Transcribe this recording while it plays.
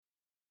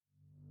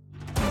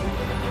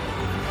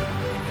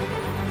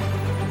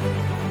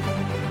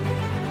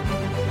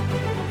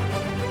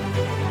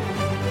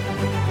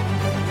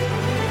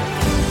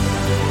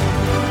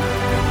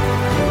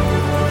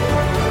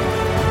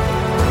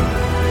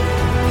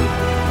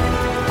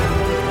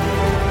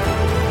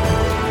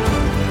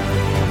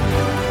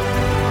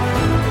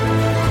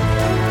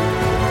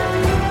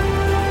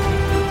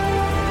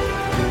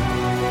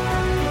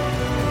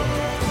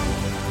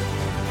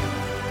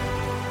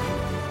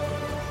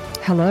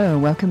Hello,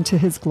 welcome to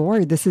His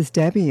Glory. This is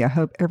Debbie. I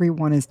hope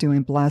everyone is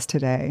doing blessed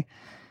today.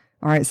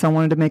 All right, so I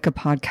wanted to make a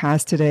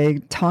podcast today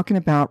talking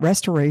about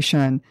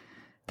restoration.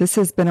 This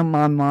has been on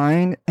my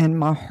mind and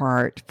my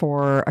heart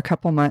for a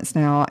couple months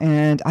now,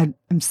 and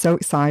I'm so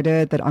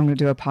excited that I'm going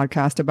to do a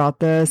podcast about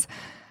this.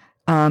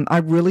 I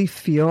really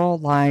feel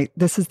like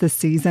this is the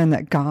season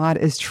that God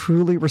is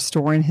truly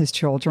restoring His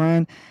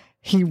children.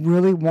 He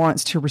really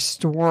wants to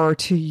restore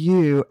to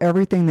you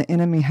everything the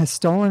enemy has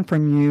stolen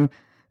from you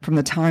from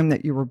the time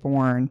that you were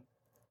born.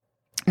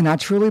 And I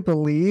truly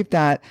believe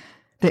that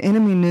the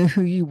enemy knew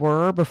who you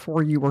were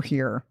before you were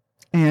here.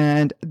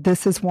 And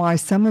this is why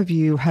some of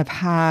you have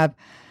had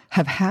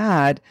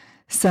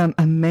some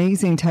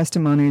amazing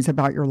testimonies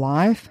about your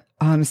life,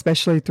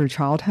 especially through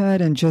childhood,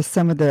 and just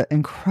some of the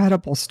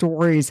incredible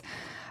stories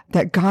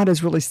that God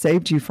has really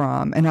saved you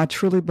from. And I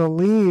truly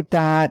believe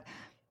that,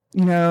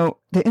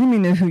 the enemy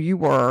knew who you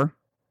were.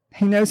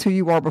 He knows who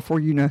you are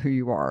before you know who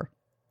you are.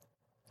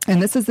 And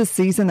this is the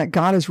season that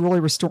God is really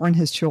restoring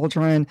His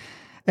children,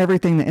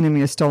 everything the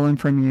enemy has stolen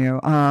from you.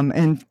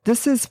 And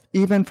this is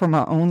even for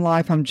my own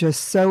life. I'm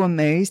just so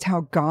amazed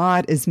how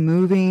God is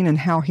moving and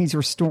how He's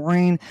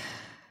restoring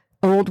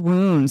old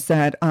wounds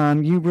that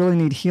you really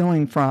need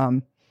healing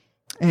from.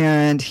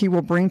 And He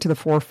will bring to the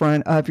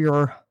forefront of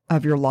your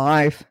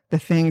life the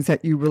things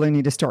that you really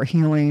need to start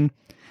healing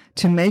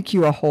to make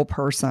you a whole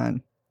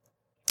person.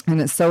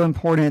 And it's so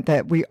important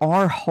that we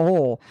are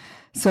whole,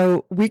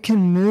 so we can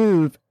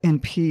move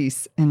in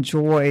peace and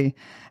joy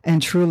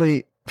and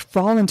truly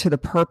fall into the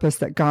purpose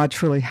that God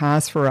truly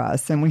has for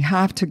us. And we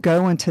have to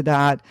go into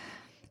that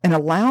and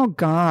allow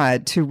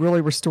God to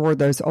really restore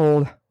those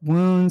old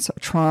wounds,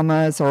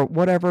 traumas, or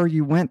whatever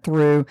you went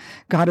through.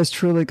 God is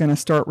truly going to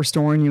start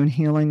restoring you and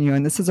healing you.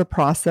 And this is a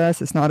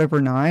process. It's not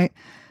overnight.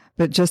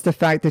 But just the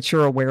fact that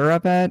you're aware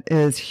of it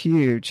is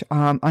huge.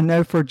 I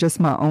know for just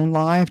my own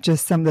life,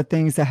 just some of the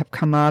things that have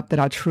come up that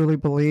I truly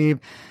believe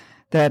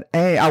that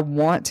I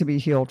want to be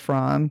healed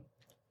from,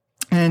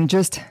 and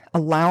just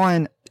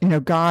allowing,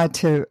 God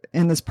to,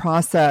 in this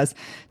process,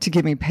 to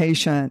give me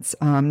patience,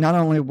 not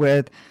only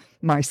with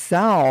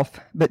myself,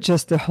 but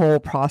just the whole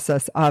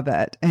process of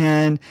it.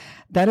 And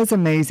that is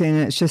amazing.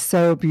 And it's just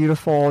so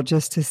beautiful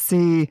just to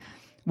see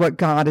what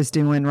God is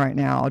doing right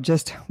now,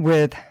 just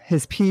with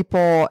His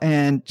people,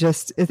 and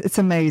just, it's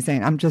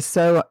amazing. I'm just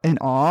so in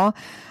awe,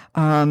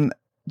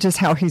 just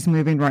how He's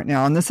moving right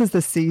now. And this is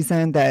the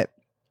season that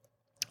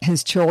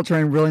His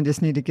children really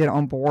just need to get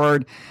on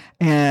board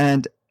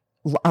and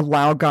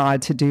allow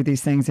God to do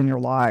these things in your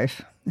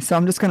life. So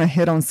I'm just going to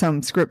hit on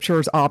some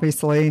scriptures,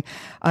 obviously,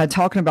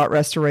 talking about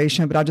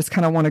restoration, but I just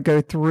kind of want to go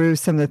through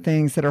some of the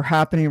things that are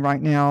happening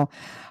right now.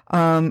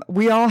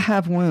 We all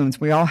have wounds.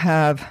 We all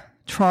have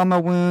trauma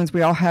wounds.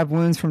 We all have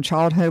wounds from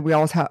childhood. We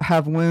all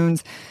have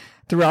wounds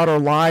throughout our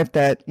life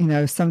that,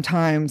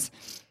 sometimes,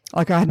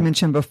 like I had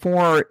mentioned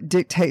before,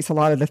 dictates a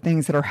lot of the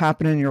things that are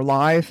happening in your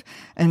life.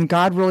 And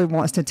God really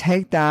wants to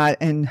take that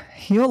and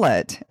heal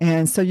it.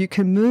 And so you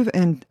can move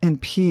in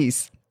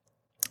peace.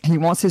 He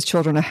wants His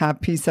children to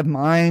have peace of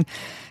mind,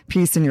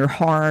 peace in your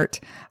heart,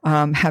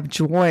 have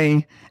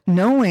joy,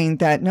 knowing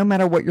that no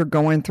matter what you're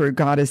going through,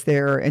 God is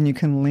there and you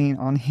can lean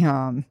on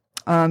Him.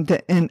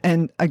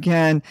 And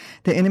again,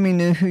 the enemy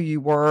knew who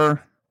you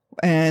were.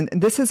 And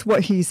this is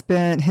what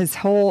his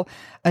whole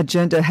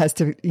agenda has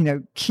to,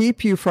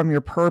 keep you from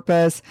your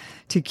purpose,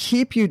 to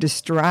keep you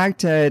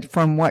distracted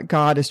from what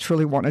God is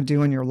truly wanting to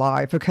do in your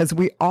life, because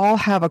we all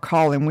have a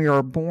calling. We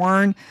are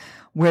born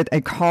with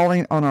a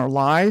calling on our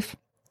life,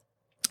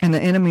 and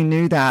the enemy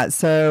knew that.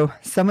 So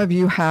some of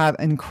you have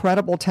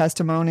incredible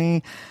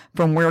testimony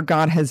from where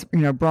God has,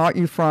 brought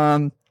you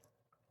from.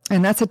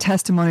 And that's a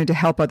testimony to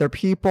help other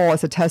people.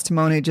 It's a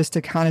testimony just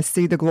to kind of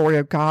see the glory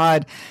of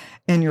God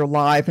in your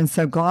life. And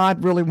so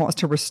God really wants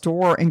to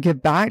restore and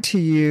give back to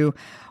you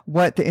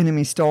what the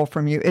enemy stole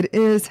from you. It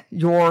is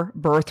your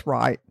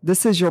birthright.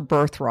 This is your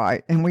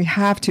birthright, and we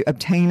have to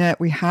obtain it.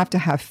 We have to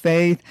have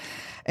faith.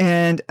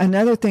 And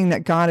another thing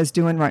that God is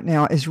doing right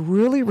now is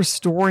really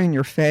restoring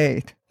your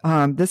faith.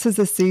 This is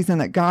a season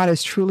that God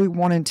is truly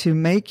wanting to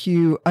make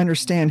you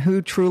understand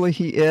who truly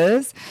He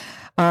is,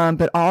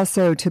 but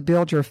also to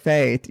build your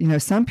faith.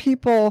 Some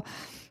people,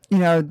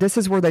 this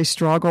is where they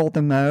struggle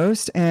the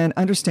most, and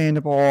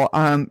understandable.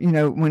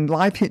 When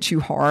life hits you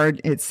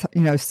hard, it's,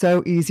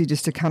 so easy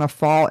just to kind of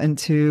fall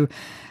into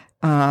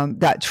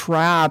that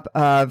trap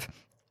of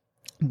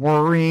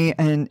worry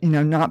and,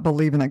 not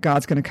believing that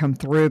God's going to come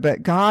through.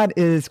 But God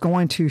is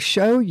going to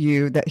show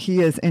you that He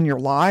is in your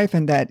life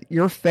and that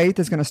your faith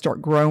is going to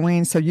start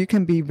growing so you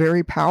can be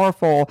very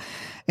powerful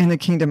in the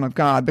kingdom of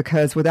God,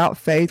 because without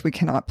faith, we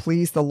cannot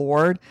please the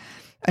Lord.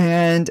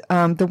 And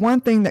the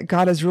one thing that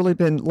God has really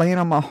been laying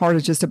on my heart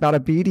is just about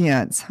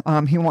obedience.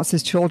 He wants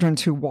His children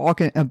to walk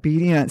in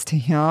obedience to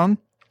Him,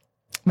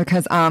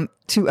 because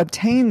to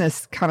obtain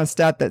this kind of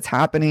stuff that's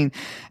happening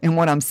and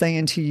what I'm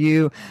saying to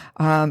you,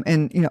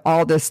 and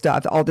all this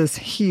stuff, all this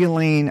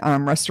healing,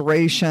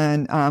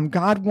 restoration,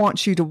 God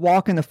wants you to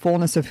walk in the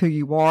fullness of who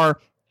you are.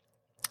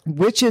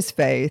 which is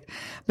faith,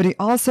 but he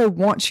also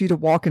wants you to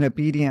walk in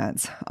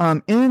obedience.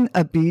 In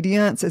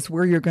obedience is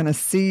where you're going to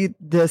see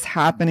this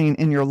happening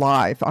in your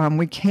life.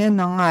 We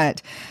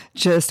cannot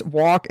just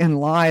walk in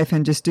life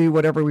and just do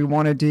whatever we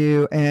want to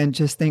do and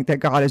just think that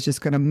God is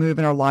just going to move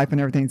in our life and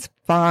everything's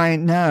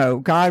fine. No,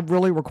 God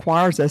really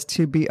requires us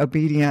to be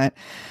obedient,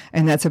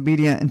 and that's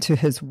obedient into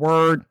his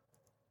word.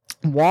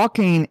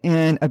 Walking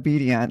in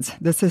obedience.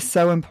 This is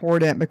so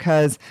important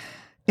because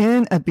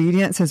in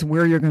obedience is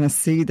where you're going to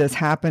see this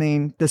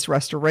happening, this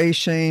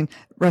restoration,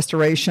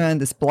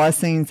 this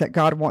blessings that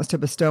God wants to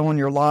bestow on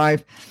your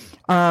life.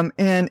 God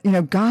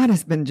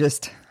has been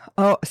just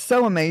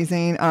so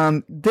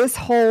amazing. This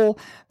whole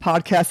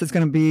podcast is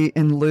going to be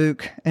in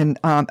Luke, and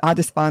I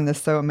just find this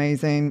so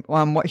amazing.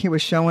 What he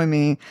was showing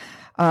me,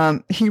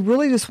 he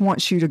really just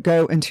wants you to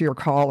go into your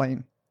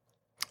calling.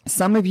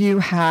 Some of you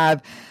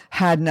have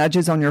had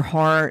nudges on your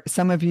heart.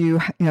 Some of you,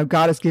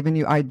 God has given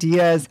you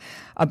ideas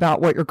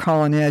about what your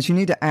calling is. You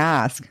need to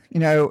ask.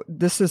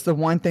 This is the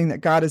one thing that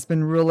God has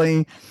been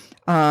really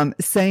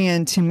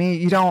saying to me.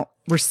 You don't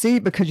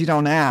receive because you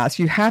don't ask.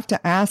 You have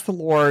to ask the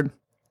Lord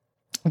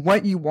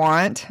what you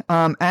want.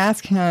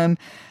 Ask him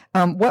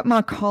what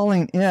my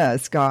calling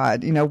is,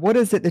 God. What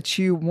is it that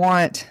you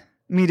want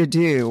me to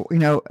do?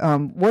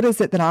 What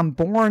is it that I'm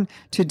born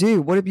to do?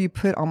 What have you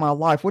put on my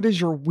life? What is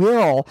your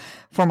will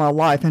for my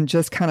life? And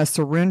just kind of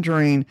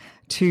surrendering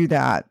to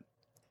that.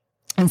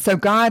 And so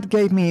God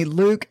gave me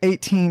Luke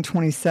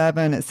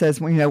 18:27. It says,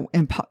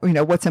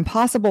 what's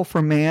impossible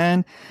for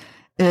man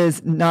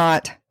is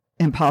not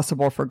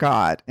impossible for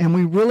God. And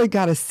we really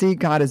got to see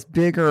God as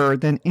bigger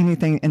than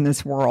anything in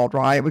this world,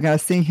 right? We got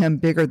to see him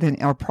bigger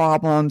than our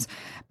problems,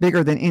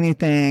 bigger than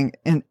anything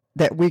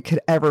that we could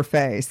ever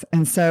face.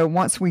 And so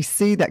once we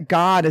see that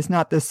God is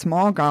not this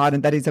small God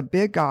and that he's a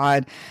big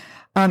God,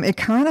 it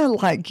kind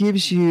of like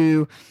gives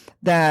you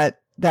that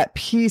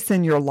peace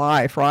in your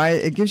life, right?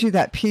 It gives you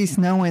that peace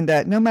knowing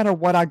that no matter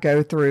what I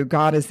go through,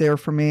 God is there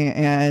for me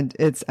and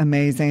it's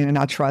amazing and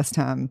I trust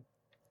him.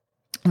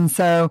 And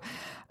so,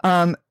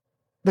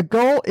 the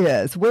goal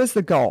is, what is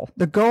the goal?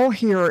 The goal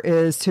here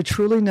is to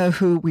truly know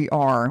who we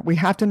are. We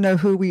have to know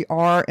who we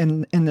are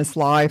in this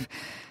life.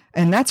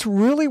 And that's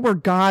really where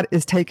God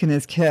is taking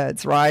his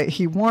kids, right?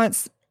 He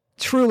wants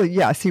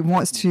he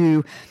wants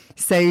to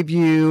save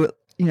you,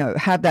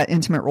 have that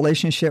intimate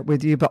relationship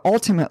with you. But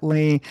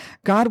ultimately,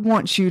 God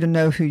wants you to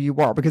know who you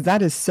are because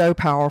that is so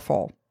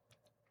powerful.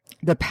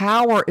 The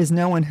power is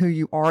knowing who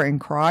you are in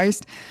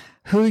Christ,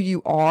 who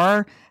you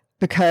are,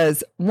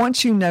 because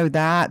once you know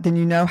that, then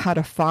you know how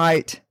to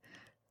fight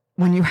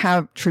when you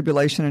have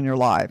tribulation in your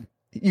life.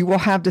 You will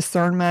have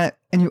discernment,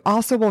 and you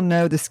also will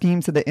know the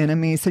schemes of the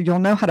enemy, so you'll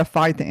know how to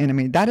fight the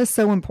enemy. That is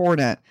so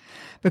important,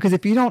 because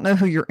if you don't know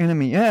who your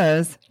enemy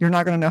is, you're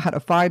not going to know how to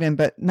fight him.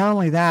 But not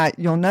only that,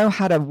 you'll know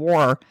how to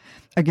war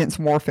against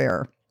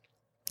warfare,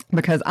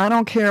 because I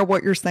don't care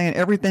what you're saying.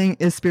 Everything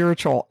is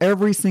spiritual.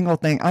 Every single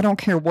thing. I don't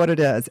care what it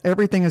is.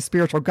 Everything is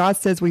spiritual. God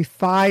says we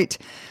fight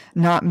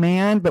not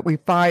man, but we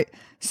fight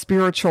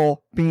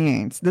spiritual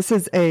beings. This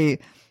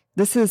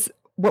is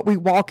what we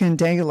walk in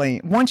daily.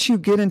 Once you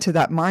get into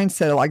that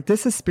mindset, like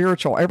this is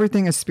spiritual,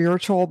 everything is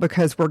spiritual,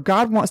 because where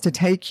God wants to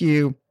take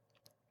you,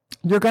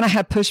 you're going to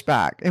have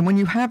pushback. And when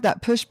you have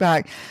that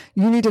pushback,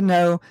 you need to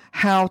know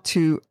how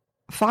to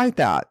fight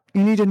that.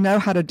 You need to know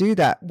how to do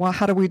that. Well,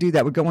 how do we do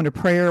that? We go into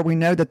prayer. We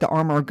know that the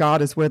armor of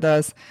God is with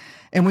us,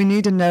 and we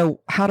need to know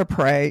how to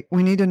pray.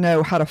 We need to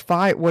know how to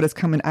fight what is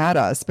coming at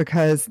us,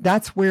 because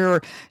that's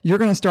where you're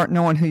going to start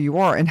knowing who you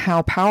are and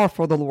how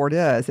powerful the Lord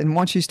is. And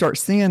once you start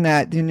seeing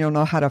that, then you'll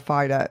know how to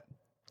fight it.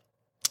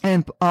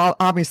 And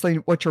obviously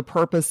what your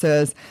purpose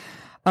is.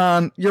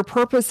 Your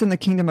purpose in the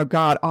kingdom of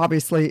God,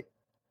 obviously,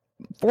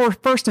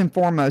 first and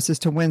foremost, is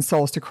to win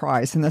souls to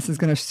Christ. And this is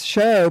going to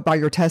show by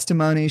your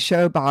testimony,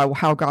 show by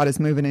how God is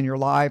moving in your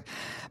life,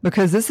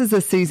 because this is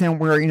a season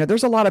where,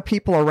 there's a lot of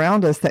people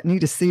around us that need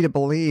to see to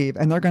believe,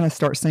 and they're going to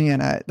start seeing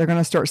it. They're going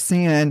to start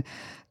seeing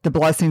the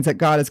blessings that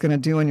God is going to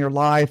do in your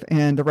life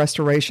and the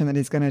restoration that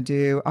he's going to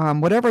do.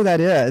 Whatever that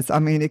is. I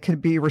mean, it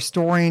could be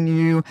restoring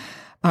you,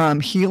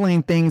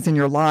 healing things in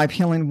your life,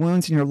 healing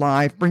wounds in your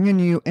life, bringing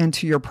you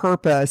into your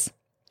purpose.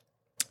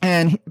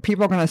 And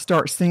people are going to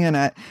start seeing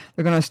it.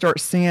 They're going to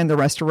start seeing the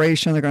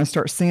restoration. They're going to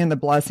start seeing the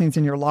blessings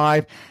in your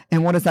life.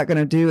 And what is that going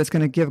to do? It's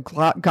going to give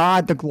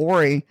God the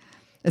glory.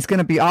 It's going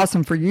to be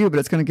awesome for you, but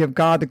it's going to give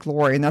God the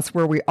glory. And that's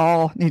where we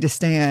all need to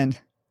stand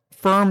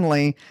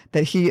firmly,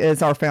 that he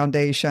is our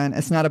foundation.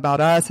 It's not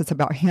about us. It's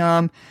about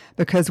him,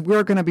 because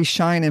we're going to be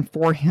shining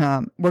for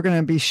him. We're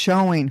going to be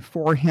showing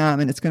for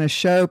him. And it's going to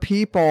show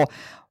people,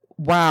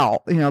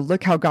 wow,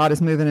 look how God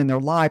is moving in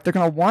their life. They're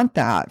going to want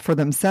that for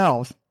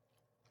themselves.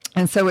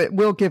 And so it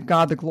will give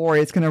God the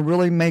glory. It's going to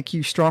really make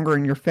you stronger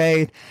in your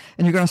faith,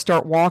 and you're going to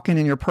start walking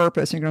in your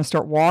purpose. You're going to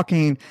start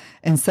walking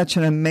in such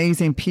an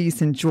amazing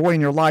peace and joy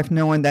in your life,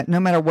 knowing that no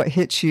matter what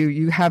hits you,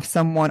 you have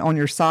someone on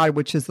your side,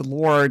 which is the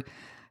Lord.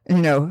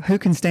 Who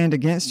can stand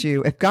against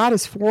you? If God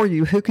is for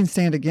you, who can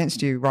stand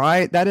against you,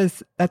 right?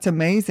 That's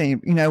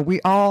amazing. We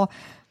all,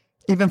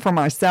 even for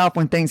myself,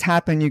 when things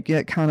happen, you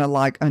get kind of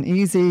like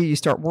uneasy, you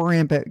start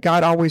worrying, but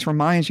God always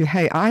reminds you,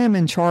 hey, I am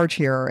in charge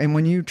here. And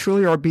when you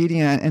truly are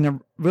obedient and are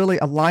really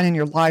aligning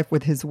your life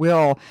with his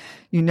will,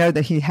 you know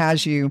that he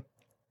has you.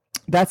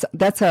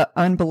 That's a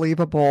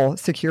unbelievable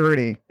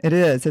security. It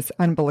is. It's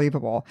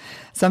unbelievable.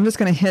 So I'm just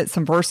going to hit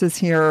some verses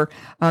here.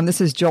 This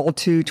is Joel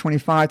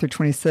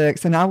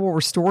 2:25-26. And I will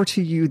restore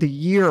to you the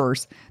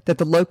years that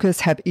the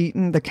locusts have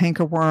eaten, the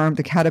cankerworm,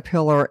 the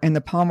caterpillar, and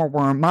the palmer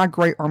worm, my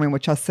great army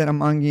which I sent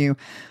among you.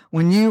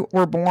 When you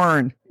were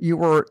born, you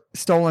were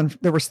stolen.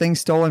 There was things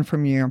stolen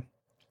from you.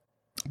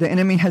 The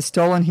enemy has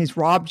stolen. He's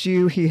robbed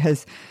you. He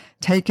has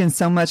taken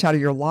so much out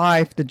of your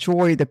life, the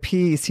joy, the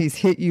peace. He's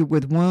hit you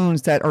with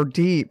wounds that are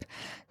deep.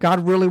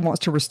 God really wants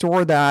to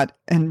restore that.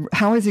 And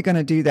how is he going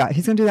to do that?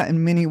 He's going to do that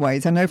in many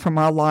ways. I know from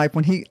my life,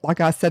 when he, like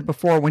I said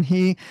before, when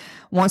he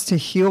wants to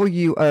heal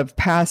you of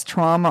past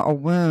trauma or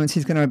wounds,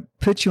 he's going to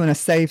put you in a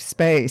safe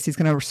space. He's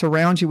going to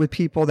surround you with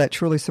people that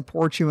truly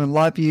support you and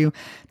love you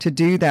to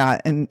do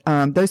that. And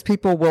those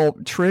people will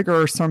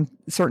trigger some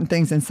certain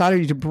things inside of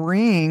you to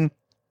bring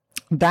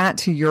that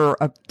to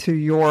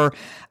your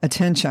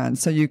attention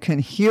so you can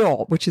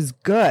heal, which is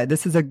good.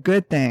 This is a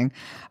good thing.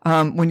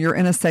 When you're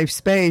in a safe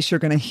space, you're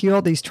going to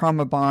heal these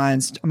trauma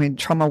wounds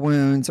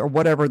or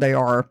whatever they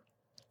are.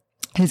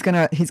 He's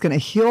going to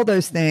heal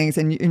those things,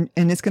 and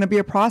it's going to be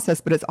a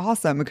process, but it's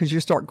awesome because you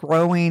start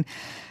growing,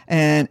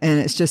 and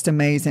it's just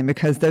amazing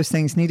because those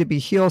things need to be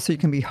healed so you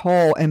can be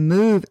whole and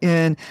move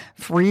in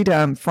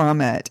freedom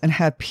from it and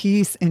have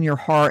peace in your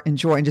heart and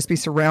joy and just be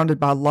surrounded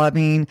by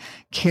loving,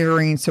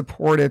 caring,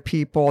 supportive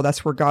people.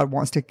 That's where God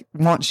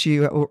wants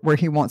you, where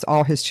he wants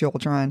all his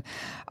children.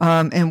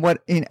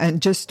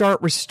 And just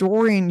start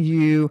restoring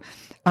you.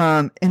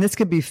 And this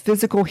could be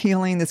physical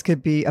healing. This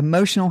could be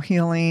emotional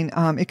healing.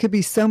 It could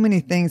be so many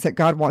things that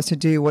God wants to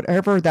do.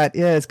 Whatever that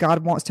is,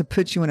 God wants to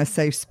put you in a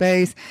safe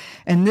space.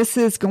 And this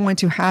is going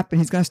to happen.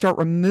 He's going to start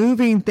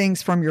removing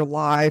things from your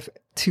life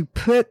to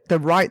put the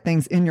right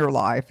things in your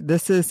life.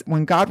 This is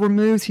when God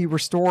removes, he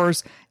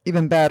restores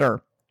even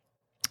better.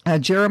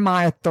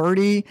 Jeremiah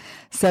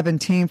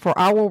 30:17, for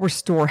I will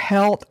restore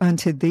health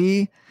unto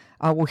thee.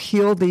 I will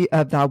heal thee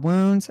of thy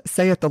wounds,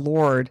 saith the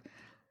Lord.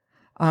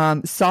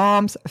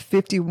 Psalms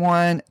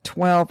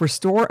 51:12,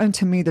 restore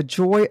unto me the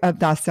joy of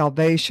thy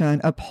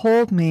salvation.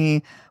 Uphold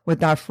me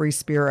with thy free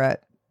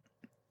spirit.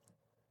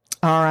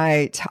 All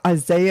right.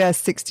 Isaiah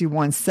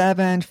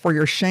 61:7, for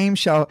your shame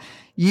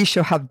ye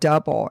shall have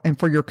double, and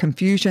for your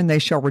confusion they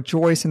shall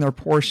rejoice in their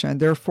portion.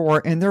 Therefore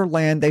in their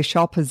land they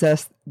shall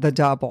possess the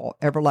double.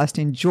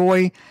 Everlasting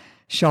joy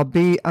shall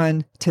be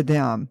unto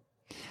them.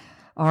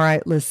 All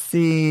right, let's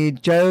see.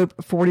 Job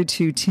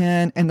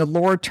 42:10, and the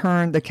Lord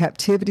turned the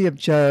captivity of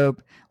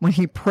Job when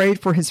he prayed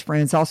for his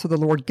friends. Also, the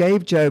Lord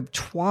gave Job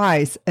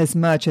twice as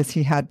much as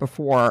he had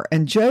before.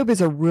 And Job is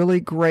a really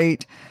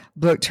great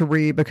book to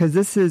read because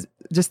this is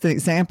just an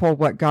example of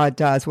what God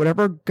does.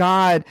 Whatever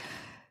God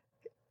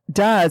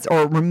does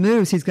or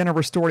removes, he's going to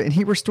restore it. And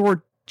he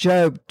restored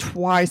Job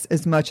twice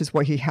as much as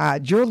what he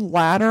had. Your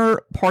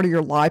latter part of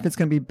your life is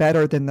going to be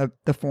better than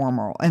the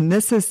former. And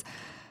this is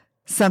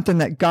something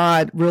that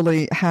God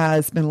really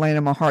has been laying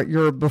in my heart.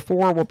 Your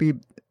before will be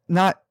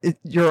not,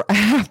 your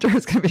after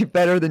is going to be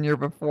better than your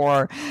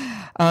before.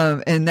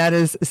 And that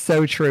is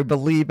so true.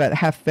 Believe it.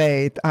 Have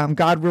faith.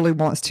 God really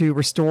wants to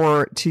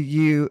restore to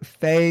you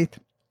faith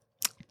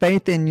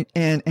in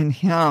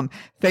him,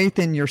 faith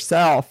in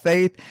yourself,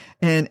 faith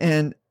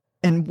in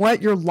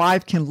what your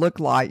life can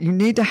look like. You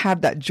need to have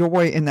that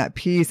joy and that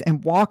peace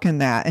and walk in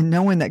that, and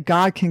knowing that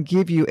God can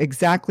give you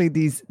exactly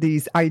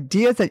these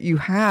ideas that you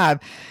have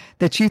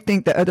that you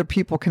think that other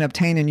people can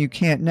obtain and you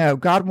can't know.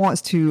 God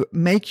wants to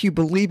make you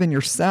believe in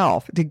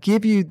yourself, to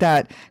give you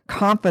that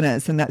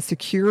confidence and that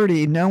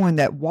security, knowing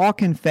that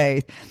walk in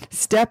faith,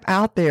 step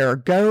out there,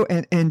 go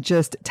and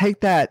just take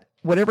that,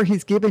 whatever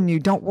he's given you.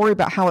 Don't worry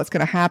about how it's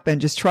going to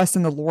happen. Just trust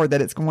in the Lord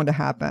that it's going to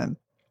happen.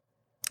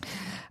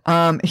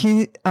 And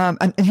he's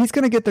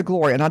going to get the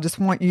glory. And I just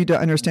want you to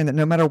understand that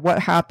no matter what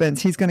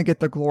happens, he's going to get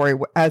the glory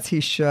as he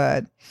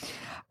should.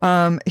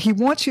 He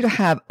wants you to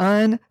have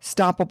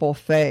unstoppable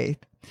faith.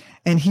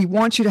 And he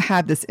wants you to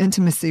have this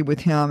intimacy with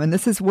him. And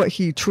this is what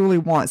he truly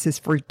wants, is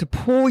to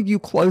pull you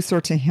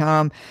closer to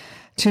him,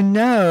 to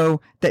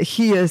know that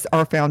he is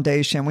our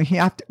foundation. We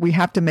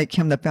have to make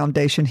him the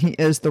foundation. He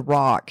is the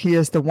rock. He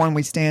is the one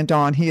we stand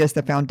on. He is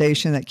the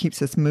foundation that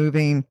keeps us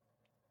moving.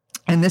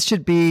 And this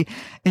should be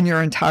in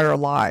your entire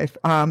life.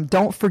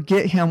 Don't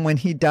forget him when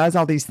he does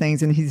all these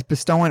things and he's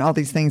bestowing all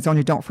these things on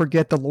you. Don't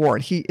forget the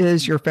Lord. He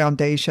is your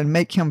foundation.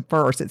 Make him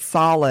first. It's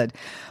solid.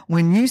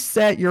 When you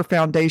set your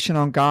foundation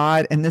on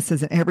God, and this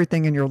is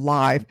everything in your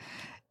life,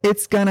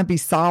 it's going to be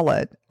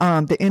solid.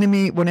 The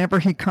enemy, whenever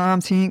he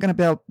comes, he ain't going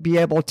to be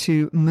able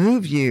to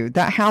move you.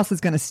 That house is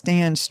going to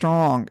stand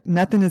strong.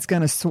 Nothing is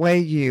going to sway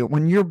you.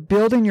 When you're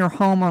building your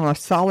home on a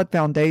solid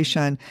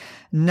foundation,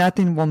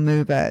 nothing will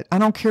move it. I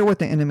don't care what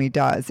the enemy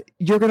does.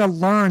 You're going to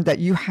learn that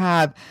you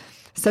have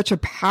such a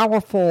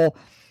powerful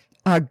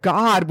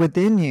God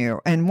within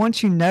you. And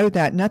once you know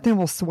that, nothing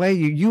will sway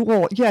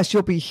you. Yes,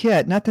 you'll be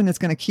hit. Nothing is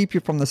going to keep you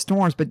from the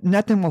storms, but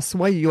nothing will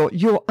sway you.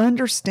 You'll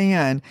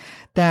understand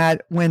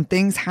that when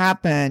things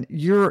happen,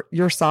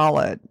 you're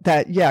solid.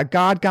 That, yeah,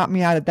 God got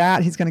me out of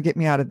that. He's going to get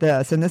me out of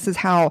this. And this is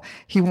how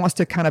he wants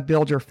to kind of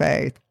build your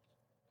faith.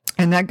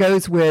 And that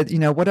goes with,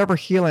 whatever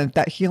healing, if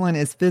that healing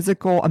is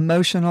physical,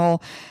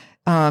 emotional,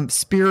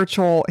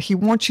 spiritual. He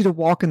wants you to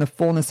walk in the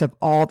fullness of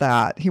all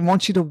that. He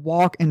wants you to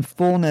walk in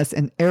fullness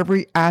in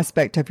every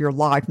aspect of your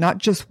life, not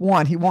just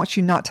one. He wants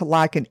you not to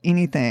lack in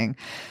anything.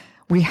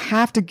 We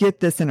have to get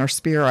this in our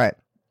spirit.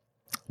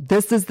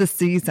 This is the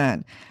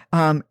season.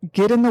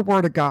 Get in the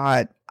Word of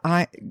God.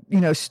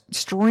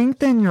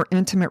 Strengthen your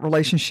intimate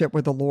relationship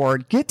with the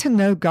Lord. Get to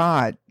know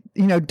God.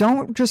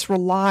 Don't just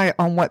rely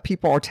on what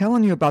people are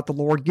telling you about the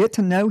Lord. Get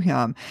to know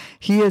him.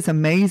 He is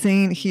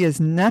amazing. He is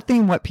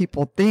nothing what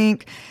people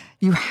think.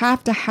 You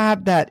have to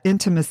have that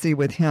intimacy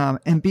with him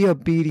and be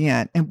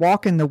obedient and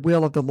walk in the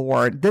will of the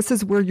Lord. This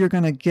is where you're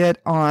going to get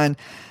on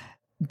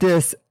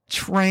this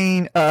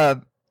train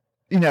of,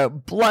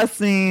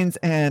 blessings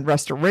and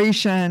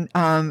restoration.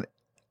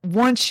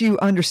 Once you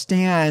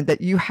understand that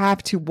you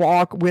have to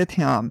walk with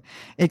him,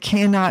 it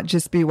cannot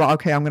just be, well,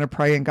 okay, I'm going to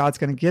pray and God's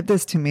going to give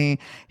this to me.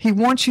 He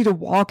wants you to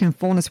walk in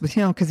fullness with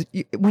him, because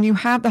when you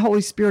have the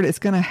Holy Spirit, it's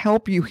going to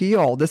help you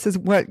heal. This is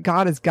what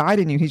God is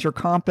guiding you. He's your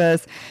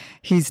compass.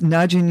 He's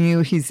nudging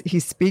you.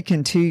 He's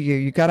speaking to you.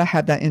 You got to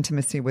have that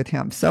intimacy with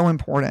him. So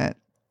important.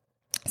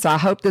 So I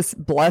hope this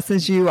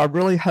blesses you. I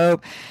really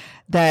hope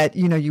that,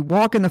 you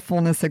walk in the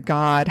fullness of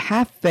God,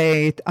 have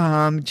faith,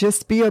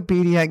 just be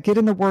obedient, get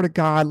in the Word of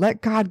God,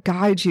 let God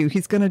guide you.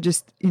 He's going to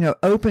just,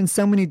 open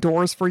so many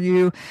doors for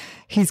you.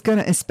 He's going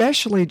to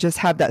especially just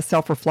have that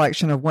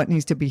self-reflection of what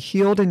needs to be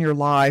healed in your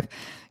life,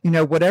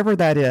 whatever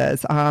that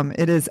is.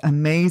 It is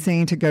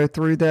amazing to go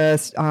through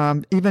this,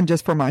 even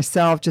just for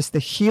myself, just the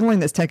healing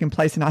that's taking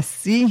place, and I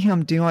see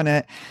him doing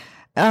it.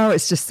 Oh,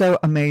 it's just so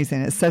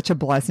amazing. It's such a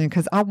blessing,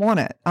 because I want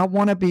it. I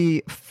want to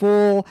be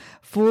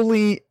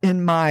fully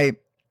in my,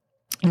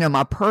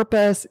 my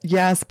purpose.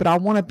 Yes, but I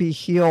want to be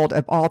healed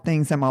of all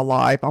things in my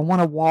life. I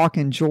want to walk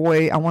in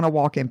joy. I want to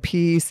walk in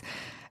peace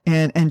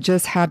and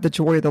just have the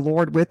joy of the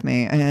Lord with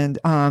me. And,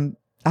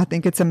 I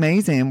think it's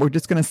amazing. We're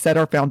just going to set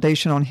our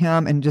foundation on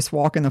him and just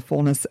walk in the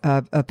fullness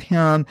of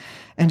him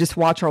and just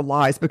watch our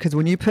lives. Because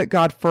when you put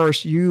God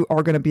first, you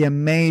are going to be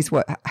amazed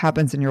what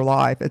happens in your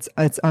life.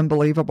 It's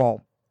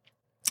unbelievable.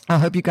 I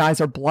hope you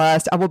guys are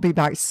blessed. I will be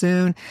back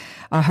soon.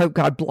 I hope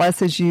God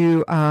blesses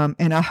you.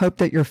 And I hope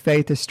that your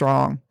faith is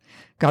strong.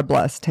 God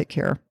bless. Take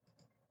care.